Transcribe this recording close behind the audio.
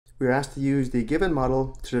we're asked to use the given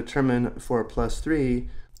model to determine 4 plus 3,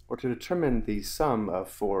 or to determine the sum of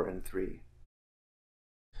 4 and 3.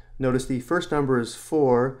 Notice the first number is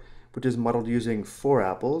 4, which is modeled using 4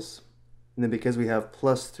 apples. And then because we have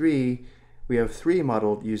plus 3, we have 3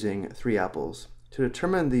 modeled using 3 apples. To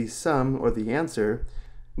determine the sum, or the answer,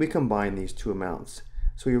 we combine these two amounts.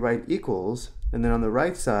 So we write equals, and then on the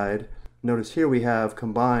right side, notice here we have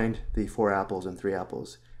combined the 4 apples and 3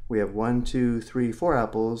 apples. We have 1, 2, 3, 4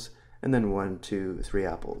 apples, and then 1, 2, 3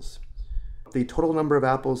 apples. The total number of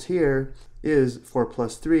apples here is 4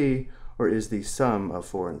 plus 3, or is the sum of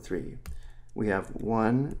 4 and 3. We have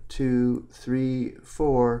 1, 2, 3,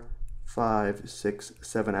 4, 5, 6,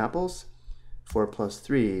 7 apples. 4 plus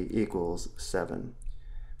 3 equals 7.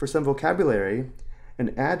 For some vocabulary,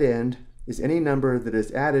 an addend is any number that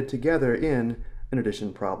is added together in an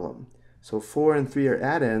addition problem. So 4 and 3 are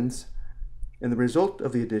addends, and the result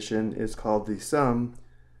of the addition is called the sum.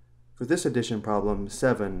 For this addition problem,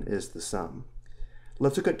 7 is the sum.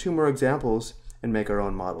 Let's look at 2 more examples and make our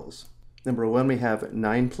own models. Number 1, we have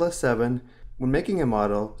 9 plus 7. When making a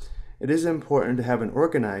model, it is important to have an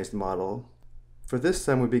organized model. For this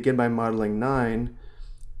sum, we begin by modeling 9.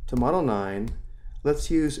 To model 9,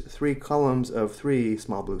 let's use 3 columns of 3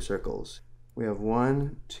 small blue circles. We have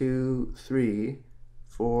 1, 2, 3,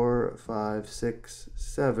 4, 5, 6,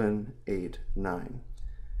 7, 8, 9.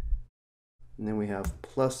 And then we have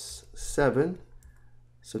plus 7.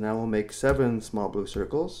 So now we'll make 7 small blue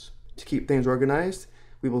circles. To keep things organized,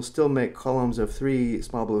 we will still make columns of 3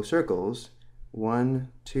 small blue circles.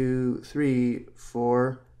 1, 2, 3,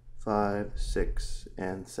 4, 5, 6,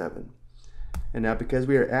 and 7. And now because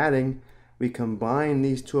we are adding, we combine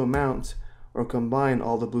these two amounts, or combine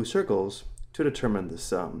all the blue circles, to determine the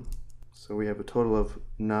sum. So we have a total of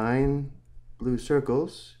 9 blue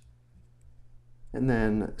circles, and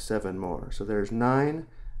then 7 more. So there's 9,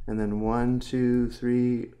 and then 1, 2,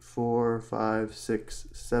 3, 4, 5, 6,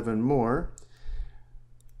 7 more.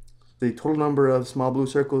 The total number of small blue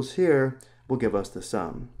circles here will give us the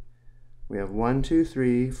sum. We have 1, 2,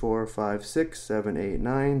 3, 4, 5, 6, 7, 8,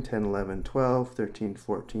 9, 10, 11, 12, 13,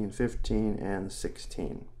 14, 15, and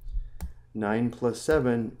 16. 9 plus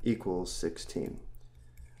 7 equals 16.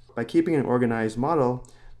 By keeping an organized model,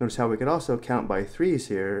 notice how we could also count by 3's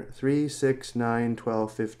here. 3, 6, 9,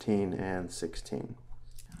 12, 15, and 16.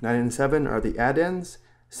 9 and 7 are the addends.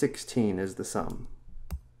 16 is the sum.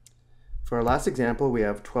 For our last example, we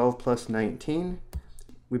have 12 plus 19.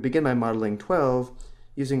 We begin by modeling 12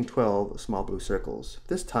 using 12 small blue circles.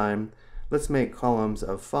 This time, let's make columns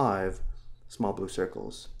of 5 small blue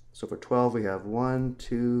circles. So for 12, we have 1,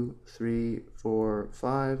 2, 3, 4,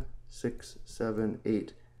 5, 6, 7,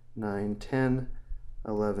 8, 9, 10,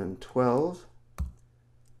 11, 12,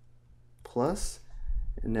 plus,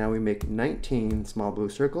 and now we make 19 small blue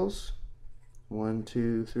circles. 1,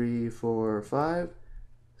 2, 3, 4, 5,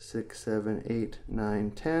 6, 7, 8,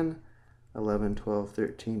 9, 10, 11, 12,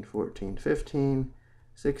 13, 14, 15,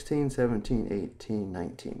 16, 17, 18,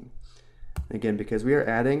 19. Again, because we are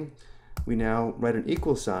adding, we now write an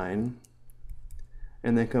equal sign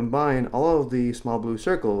and then combine all of the small blue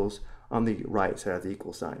circles on the right side of the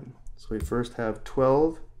equal sign. So we first have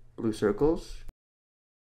 12 blue circles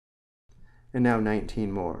and now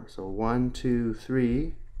 19 more. So 1, 2,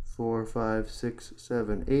 3, 4, 5, 6,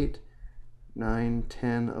 7, 8, 9,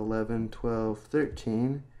 10, 11, 12,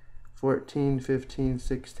 13, 14, 15,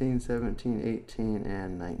 16, 17, 18,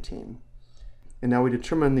 and 19. And now we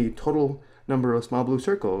determine the total number of small blue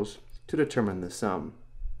circles to determine the sum.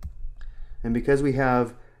 And because we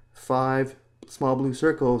have 5 small blue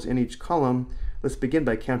circles in each column, let's begin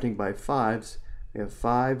by counting by 5's. We have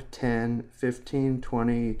 5, 10, 15,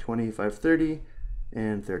 20, 25, 30,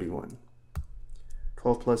 and 31.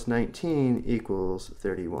 12 plus 19 equals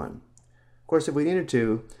 31. Of course, if we needed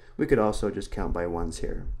to, we could also just count by 1's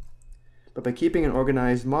here. But by keeping an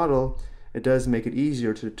organized model, it does make it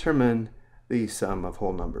easier to determine the sum of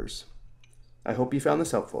whole numbers. I hope you found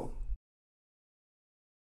this helpful.